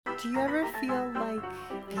Do you ever feel like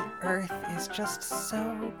the earth is just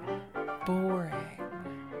so boring?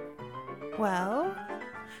 Well,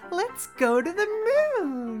 let's go to the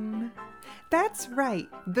moon! That's right,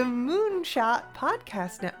 the Moonshot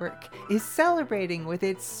Podcast Network is celebrating with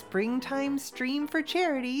its springtime stream for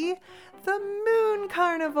charity, the Moon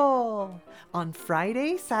Carnival, on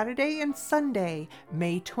Friday, Saturday, and Sunday,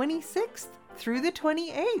 May 26th through the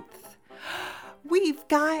 28th. We've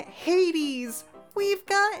got Hades, we've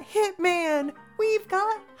got Hitman, we've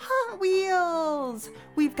got Hot Wheels.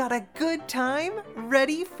 We've got a good time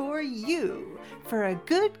ready for you, for a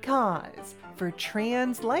good cause, for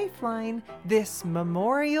Trans Lifeline this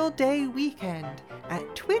Memorial Day weekend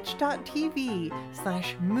at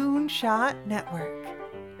twitch.tv/Moonshot Network.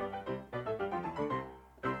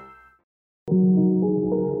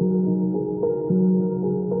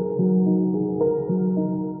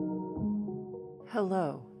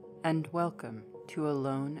 Hello, and welcome to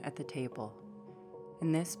Alone at the Table.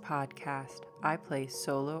 In this podcast, I play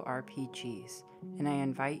solo RPGs, and I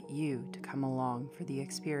invite you to come along for the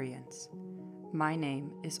experience. My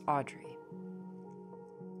name is Audrey.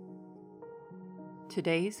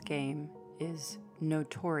 Today's game is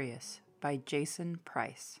Notorious by Jason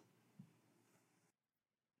Price.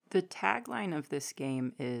 The tagline of this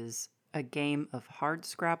game is a game of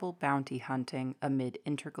hardscrabble bounty hunting amid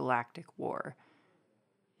intergalactic war.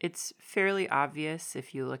 It's fairly obvious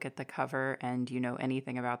if you look at the cover and you know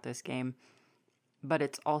anything about this game, but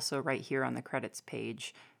it's also right here on the credits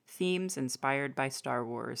page. Themes inspired by Star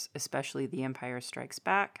Wars, especially The Empire Strikes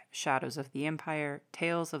Back, Shadows of the Empire,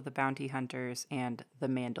 Tales of the Bounty Hunters, and The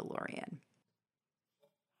Mandalorian.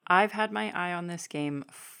 I've had my eye on this game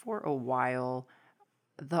for a while.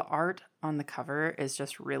 The art on the cover is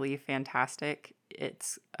just really fantastic.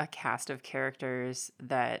 It's a cast of characters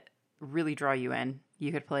that really draw you in.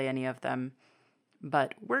 You could play any of them,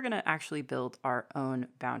 but we're going to actually build our own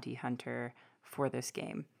bounty hunter for this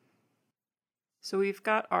game. So we've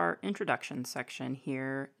got our introduction section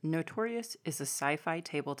here. Notorious is a sci-fi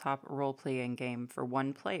tabletop role-playing game for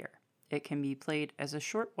one player. It can be played as a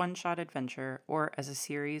short one-shot adventure or as a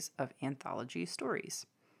series of anthology stories.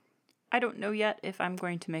 I don't know yet if I'm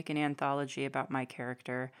going to make an anthology about my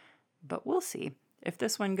character, but we'll see. If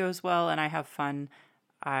this one goes well and I have fun,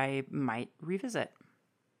 I might revisit.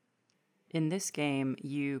 In this game,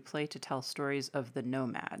 you play to tell stories of the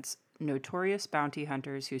Nomads, notorious bounty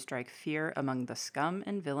hunters who strike fear among the scum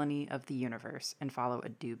and villainy of the universe and follow a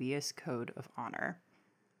dubious code of honor.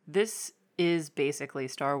 This is basically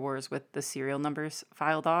Star Wars with the serial numbers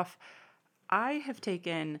filed off. I have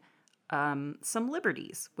taken some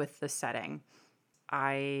liberties with the setting.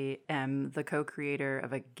 I am the co-creator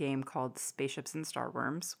of a game called Spaceships and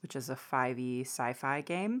Starworms, which is a 5e sci-fi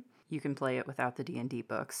game. You can play it without the D&D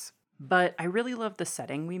books. But I really love the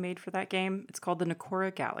setting we made for that game. It's called the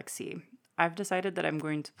Nakora Galaxy. I've decided that I'm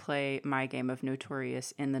going to play my game of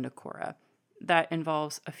Notorious in the Nakora. That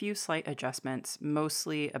involves a few slight adjustments,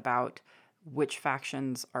 mostly about which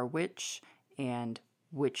factions are which and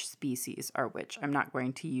which species are which. I'm not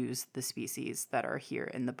going to use the species that are here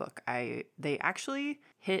in the book. They actually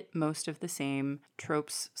hit most of the same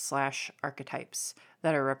tropes/archetypes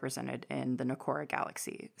that are represented in the Nakora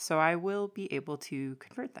Galaxy, so I will be able to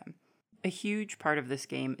convert them. A huge part of this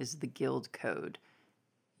game is the guild code.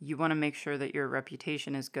 You want to make sure that your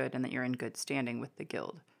reputation is good and that you're in good standing with the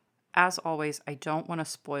guild. As always, I don't want to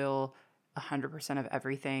spoil 100% of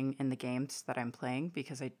everything in the games that I'm playing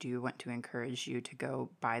because I do want to encourage you to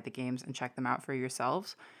go buy the games and check them out for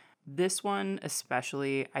yourselves. This game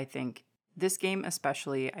especially, I think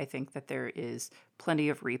that there is plenty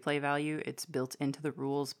of replay value. It's built into the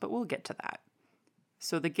rules, but we'll get to that.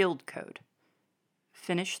 So the guild code.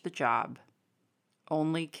 Finish the job.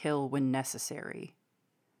 Only kill when necessary.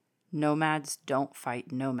 Nomads don't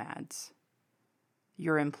fight nomads.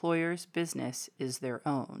 Your employer's business is their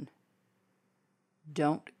own.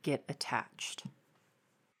 Don't get attached.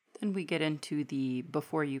 Then we get into the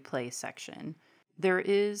before you play section. There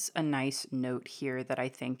is a nice note here that I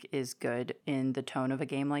think is good in the tone of a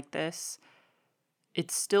game like this.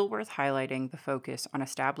 It's still worth highlighting the focus on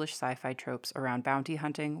established sci-fi tropes around bounty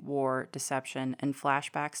hunting, war, deception, and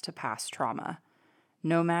flashbacks to past trauma.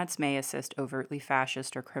 Nomads may assist overtly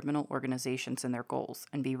fascist or criminal organizations in their goals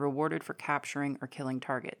and be rewarded for capturing or killing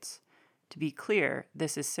targets. To be clear,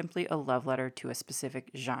 this is simply a love letter to a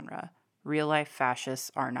specific genre. Real-life fascists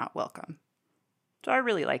are not welcome. So I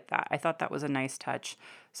really like that. I thought that was a nice touch.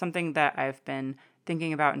 Something that I've been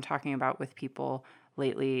thinking about and talking about with people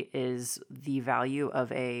lately is the value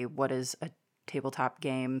of what is a tabletop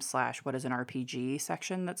game / what is an RPG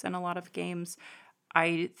section that's in a lot of games.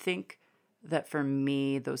 I think that for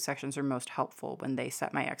me, those sections are most helpful when they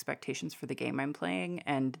set my expectations for the game I'm playing,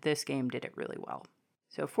 and this game did it really well.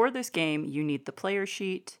 So for this game, you need the player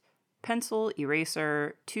sheet, pencil,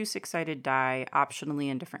 eraser, 2 6-sided die, optionally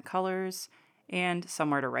in different colors, and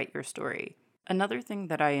somewhere to write your story. Another thing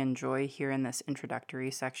that I enjoy here in this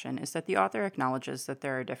introductory section is that the author acknowledges that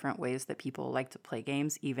there are different ways that people like to play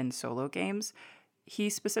games, even solo games. He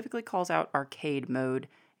specifically calls out arcade mode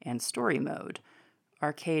and story mode.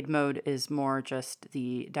 Arcade mode is more just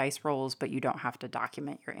the dice rolls, but you don't have to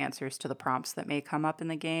document your answers to the prompts that may come up in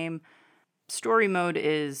the game. Story mode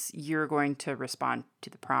is you're going to respond to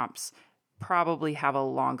the prompts, probably have a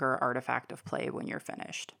longer artifact of play when you're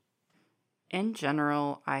finished. In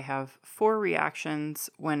general, I have 4 reactions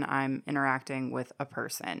when I'm interacting with a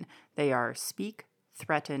person. They are speak,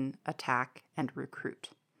 threaten, attack, and recruit.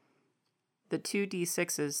 The 2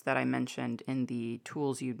 d6s that I mentioned in the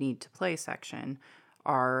tools you need to play section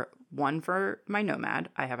are one for my nomad.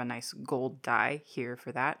 I have a nice gold die here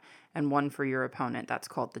for that, and one for your opponent. That's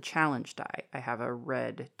called the challenge die. I have a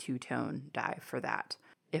red 2-tone die for that.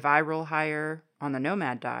 If I roll higher on the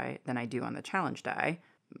nomad die than I do on the challenge die,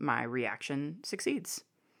 my reaction succeeds.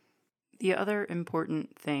 The other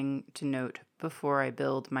important thing to note before I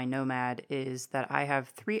build my nomad is that I have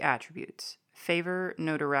 3 attributes: favor,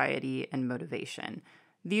 notoriety, and motivation.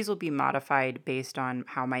 These will be modified based on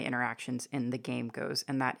how my interactions in the game goes,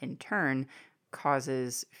 and that in turn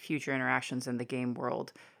causes future interactions in the game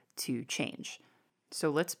world to change.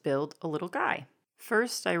 So let's build a little guy.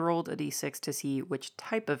 First, I rolled a d6 to see which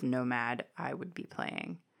type of nomad I would be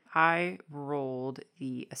playing. I rolled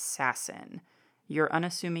the assassin. Your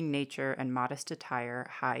unassuming nature and modest attire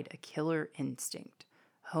hide a killer instinct,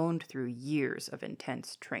 honed through years of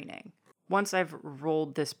intense training. Once I've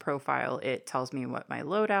rolled this profile, it tells me what my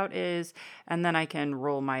loadout is, and then I can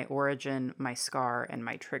roll my origin, my scar, and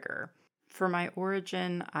my trigger. For my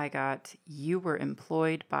origin, I got, you were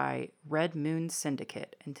employed by Red Moon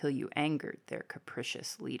Syndicate until you angered their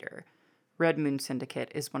capricious leader. Red Moon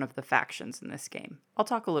Syndicate is one of the factions in this game. I'll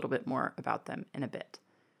talk a little bit more about them in a bit.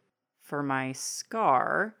 For my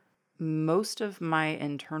scar, most of my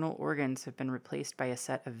internal organs have been replaced by a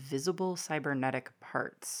set of visible cybernetic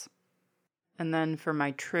parts. And then for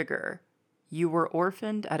my trigger, you were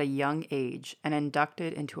orphaned at a young age and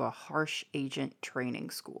inducted into a harsh agent training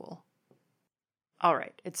school. All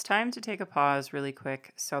right, it's time to take a pause really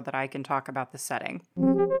quick so that I can talk about the setting.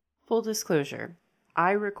 Full disclosure,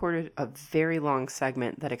 I recorded a very long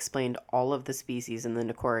segment that explained all of the species in the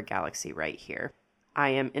Notorious galaxy right here. I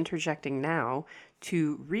am interjecting now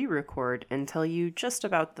to re-record and tell you just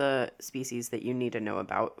about the species that you need to know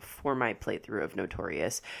about for my playthrough of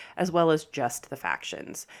Notorious, as well as just the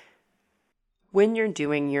factions. When you're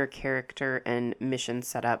doing your character and mission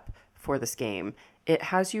setup for this game, it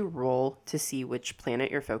has you roll to see which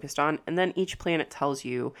planet you're focused on, and then each planet tells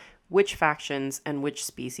you which factions and which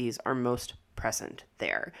species are most present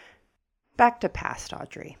there. Back to past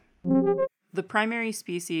Audrey. The primary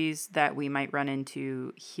species that we might run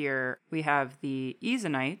into here, we have the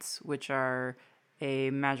Ezonites, which are a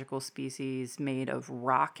magical species made of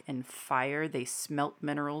rock and fire. They smelt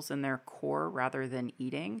minerals in their core rather than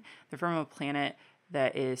eating. They're from a planet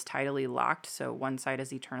that is tidally locked, so one side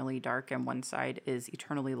is eternally dark and one side is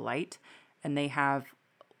eternally light, and they have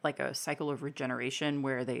like a cycle of regeneration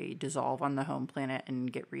where they dissolve on the home planet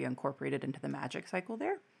and get reincorporated into the magic cycle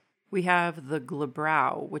there. We have the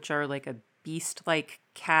Glabrow, which are like a beast-like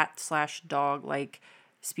cat/dog-like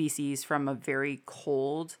species from a very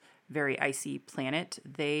cold, very icy planet.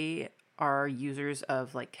 They are users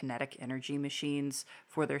of like kinetic energy machines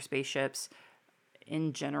for their spaceships.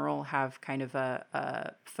 In general, have kind of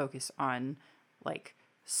a focus on like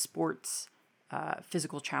sports,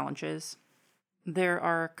 physical challenges. There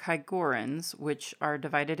are Kygorans, which are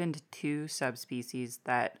divided into 2 subspecies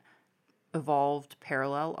that evolved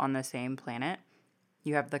parallel on the same planet.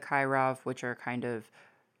 You have the Kyrov, which are kind of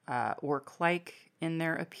orc-like in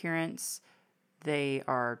their appearance. They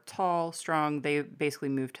are tall, strong. They basically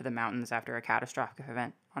moved to the mountains after a catastrophic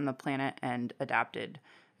event on the planet and adapted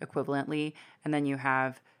equivalently. And then you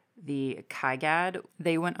have the Kygad.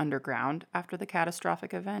 They went underground after the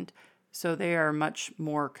catastrophic event, so they are much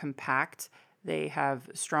more compact. They have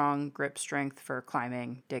strong grip strength for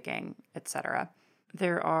climbing, digging, etc.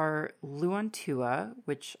 There are Luantua,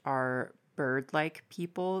 which are bird-like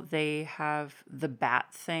people. They have the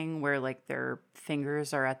bat thing where like their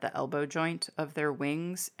fingers are at the elbow joint of their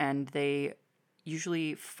wings, and they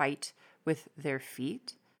usually fight with their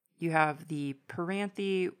feet. You have the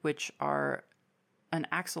Peranthe, which are an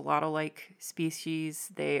axolotl-like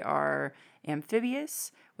species. They are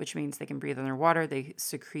amphibious, which means they can breathe underwater. They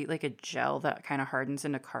secrete like a gel that kind of hardens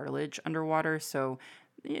into cartilage underwater. So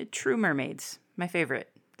true mermaids, my favorite.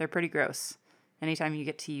 They're pretty gross. Anytime you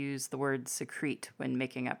get to use the word secrete when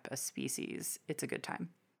making up a species, it's a good time.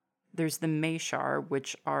 There's the Mayshar,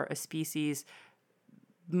 which are a species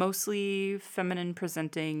mostly feminine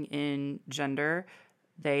presenting in gender.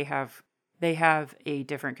 They have a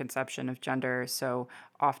different conception of gender, so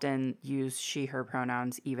often use she, her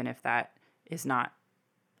pronouns, even if that is not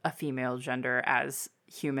a female gender as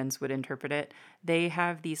humans would interpret it. They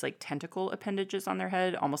have these like tentacle appendages on their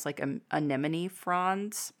head, almost like anemone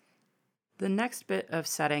fronds. The next bit of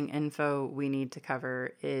setting info we need to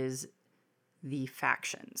cover is the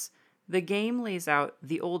factions. The game lays out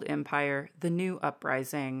the Old Empire, the New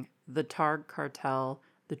Uprising, the Targ Cartel,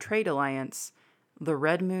 the Trade Alliance, the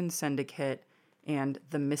Red Moon Syndicate, and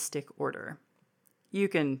the Mystic Order. You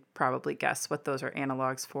can probably guess what those are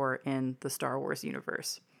analogs for in the Star Wars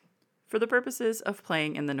universe. For the purposes of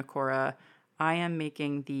playing in the Nakora, I am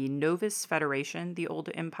making the Novus Federation, the Old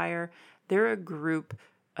Empire. They're a group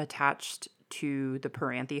attached to the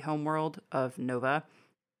Peranthe homeworld of Nova,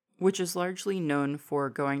 which is largely known for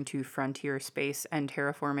going to frontier space and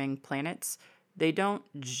terraforming planets. They don't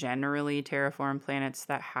generally terraform planets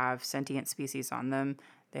that have sentient species on them.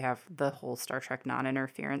 They have the whole Star Trek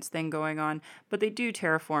non-interference thing going on, but they do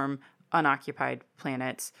terraform unoccupied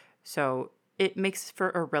planets, so it makes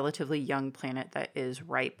for a relatively young planet that is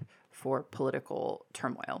ripe for political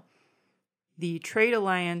turmoil. The Trade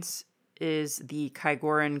Alliance is the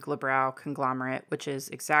Kygoran Glabrow conglomerate, which is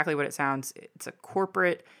exactly what it sounds. It's a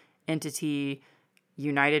corporate entity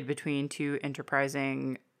united between two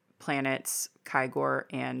enterprising planets, Kygor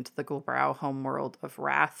and the Glabrow homeworld of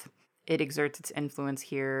Wrath. It exerts its influence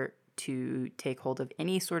here to take hold of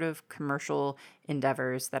any sort of commercial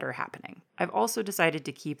endeavors that are happening. I've also decided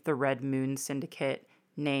to keep the Red Moon Syndicate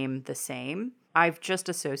name the same. I've just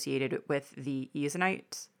associated it with the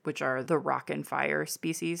Easonites, which are the rock and fire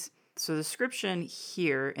species. So the description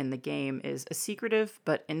here in the game is a secretive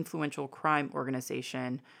but influential crime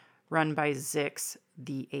organization run by Zix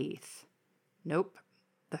the 8th. Nope,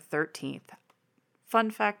 the 13th. Fun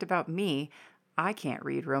fact about me, I can't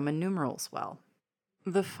read Roman numerals well.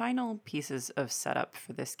 The final pieces of setup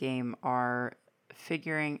for this game are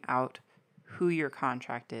figuring out who your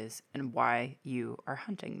contract is and why you are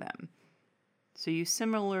hunting them. So you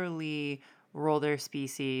similarly roll their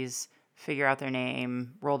species, figure out their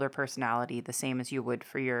name, roll their personality, the same as you would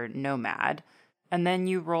for your nomad. And then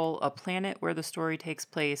you roll a planet where the story takes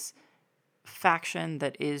place, faction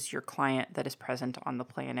that is your client that is present on the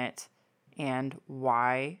planet, and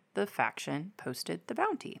why the faction posted the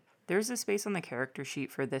bounty. There's a space on the character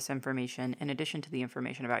sheet for this information in addition to the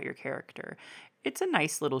information about your character. It's a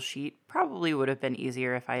nice little sheet. Probably would have been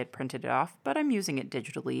easier if I had printed it off, but I'm using it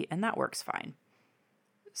digitally and that works fine.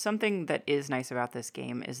 Something that is nice about this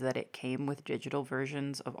game is that it came with digital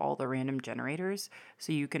versions of all the random generators,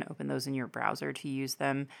 so you can open those in your browser to use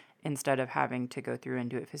them instead of having to go through and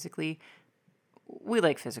do it physically. We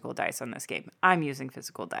like physical dice on this game. I'm using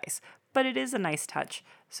physical dice, but it is a nice touch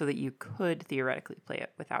so that you could theoretically play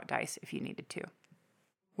it without dice if you needed to.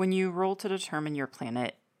 When you roll to determine your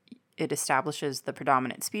planet, it establishes the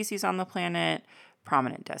predominant species on the planet,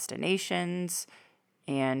 prominent destinations,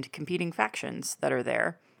 and competing factions that are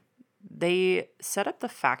there. They set up the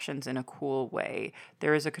factions in a cool way.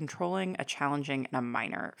 There is a controlling, a challenging, and a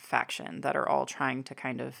minor faction that are all trying to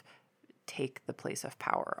kind of take the place of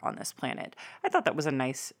power on this planet. I thought that was a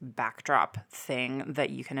nice backdrop thing that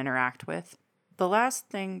you can interact with. The last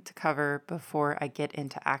thing to cover before I get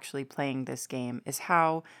into actually playing this game is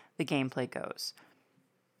how the gameplay goes.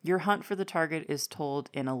 Your hunt for the target is told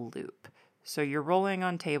in a loop. So you're rolling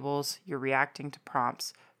on tables, you're reacting to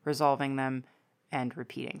prompts, resolving them, and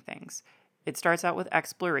repeating things. It starts out with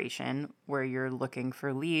exploration, where you're looking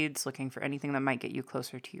for leads, looking for anything that might get you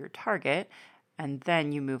closer to your target, and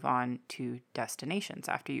then you move on to destinations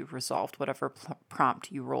after you've resolved whatever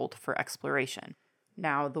prompt you rolled for exploration.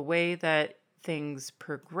 Now, the way that things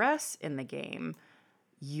progress in the game,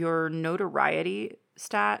 your notoriety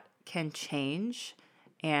stat can change.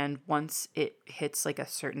 And once it hits like a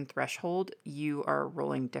certain threshold, you are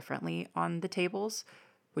rolling differently on the tables,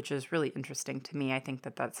 which is really interesting to me. I think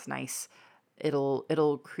that that's nice.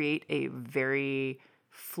 It'll create a very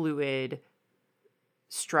fluid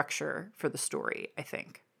structure for the story, I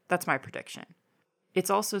think. That's my prediction.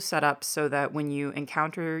 It's also set up so that when you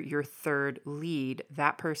encounter your third lead,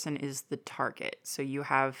 that person is the target. So you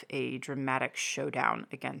have a dramatic showdown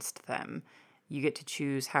against them. You get to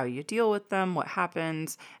choose how you deal with them, what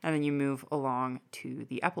happens, and then you move along to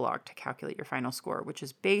the epilogue to calculate your final score, which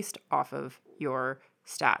is based off of your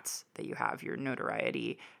stats that you have, your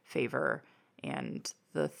notoriety, favor, and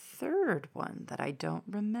the third one that I don't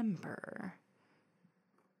remember.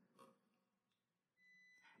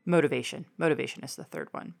 Motivation. Motivation is the third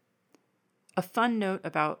one. A fun note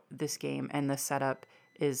about this game and the setup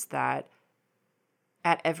is that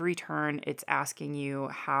at every turn, it's asking you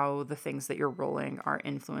how the things that you're rolling are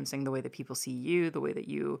influencing the way that people see you, the way that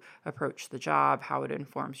you approach the job, how it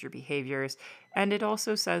informs your behaviors. And it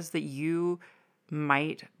also says that you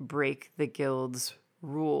might break the guild's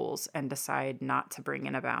rules and decide not to bring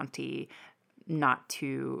in a bounty, not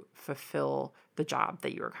to fulfill the job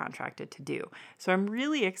that you were contracted to do. So I'm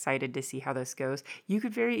really excited to see how this goes. You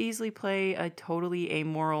could very easily play a totally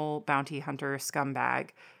amoral bounty hunter scumbag.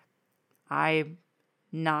 I'm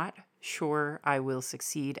not sure I will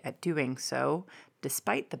succeed at doing so,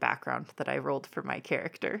 despite the background that I rolled for my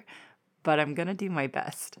character, but I'm going to do my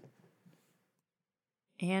best.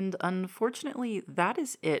 And unfortunately, that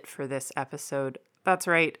is it for this episode. That's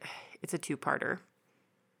right, it's a two-parter.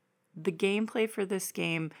 The gameplay for this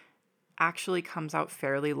game actually comes out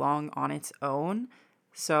fairly long on its own,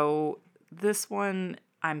 so this one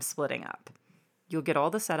I'm splitting up. You'll get all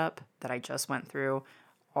the setup that I just went through,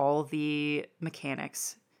 all the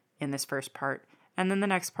mechanics in this first part, and then the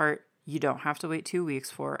next part you don't have to wait 2 weeks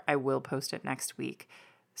for. I will post it next week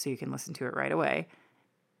so you can listen to it right away.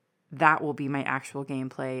 That will be my actual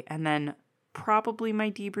gameplay, and then probably my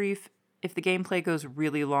debrief. If the gameplay goes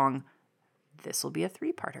really long, this will be a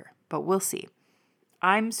 3-parter, but we'll see.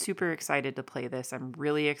 I'm super excited to play this. I'm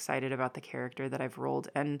really excited about the character that I've rolled,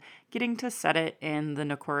 and getting to set it in the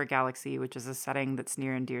Notorious Galaxy, which is a setting that's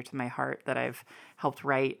near and dear to my heart that I've helped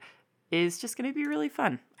write, is just going to be really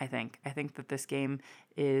fun, I think. I think that this game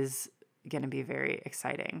is going to be very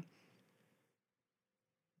exciting.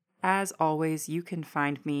 As always, you can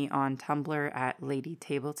find me on Tumblr at Lady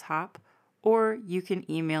Tabletop, or you can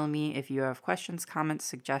email me if you have questions, comments,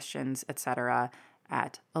 suggestions, etc.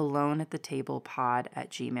 at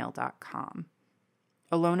aloneatthetablepod@gmail.com.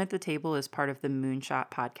 Alone at the Table is part of the Moonshot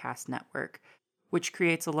Podcast Network, which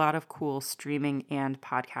creates a lot of cool streaming and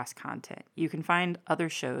podcast content. You can find other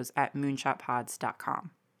shows at moonshotpods.com.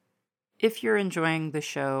 If you're enjoying the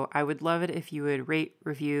show, I would love it if you would rate,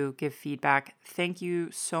 review, give feedback. Thank you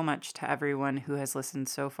so much to everyone who has listened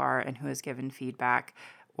so far and who has given feedback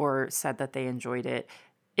or said that they enjoyed it.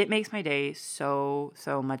 It makes my day so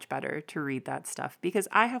much better to read that stuff because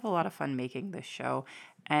I have a lot of fun making this show,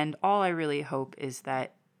 and all I really hope is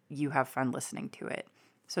that you have fun listening to it.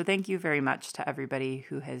 So thank you very much to everybody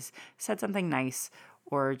who has said something nice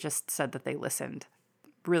or just said that they listened.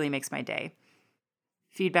 Really makes my day.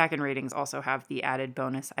 Feedback and ratings also have the added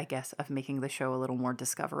bonus, I guess, of making the show a little more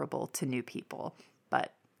discoverable to new people,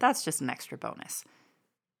 but that's just an extra bonus.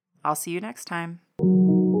 I'll see you next time.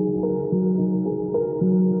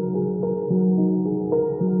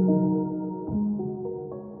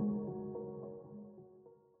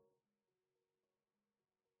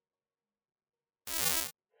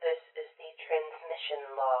 This is the transmission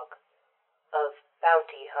log of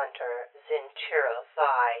Bounty Hunter Zentura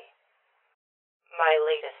Vi. My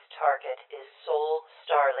latest target is Sol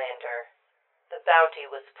Starlander. The bounty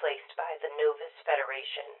was placed by the Novus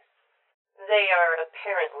Federation. They are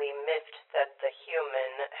apparently miffed that the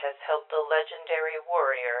human has helped the legendary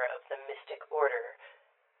warrior of the Mystic Order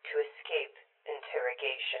to escape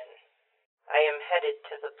interrogation. I am headed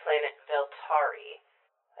to the planet Veltari.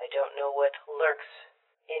 I don't know what lurks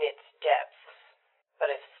in its depths,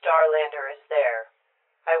 but if Starlander is there,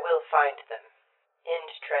 I will find them.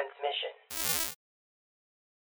 End transmission.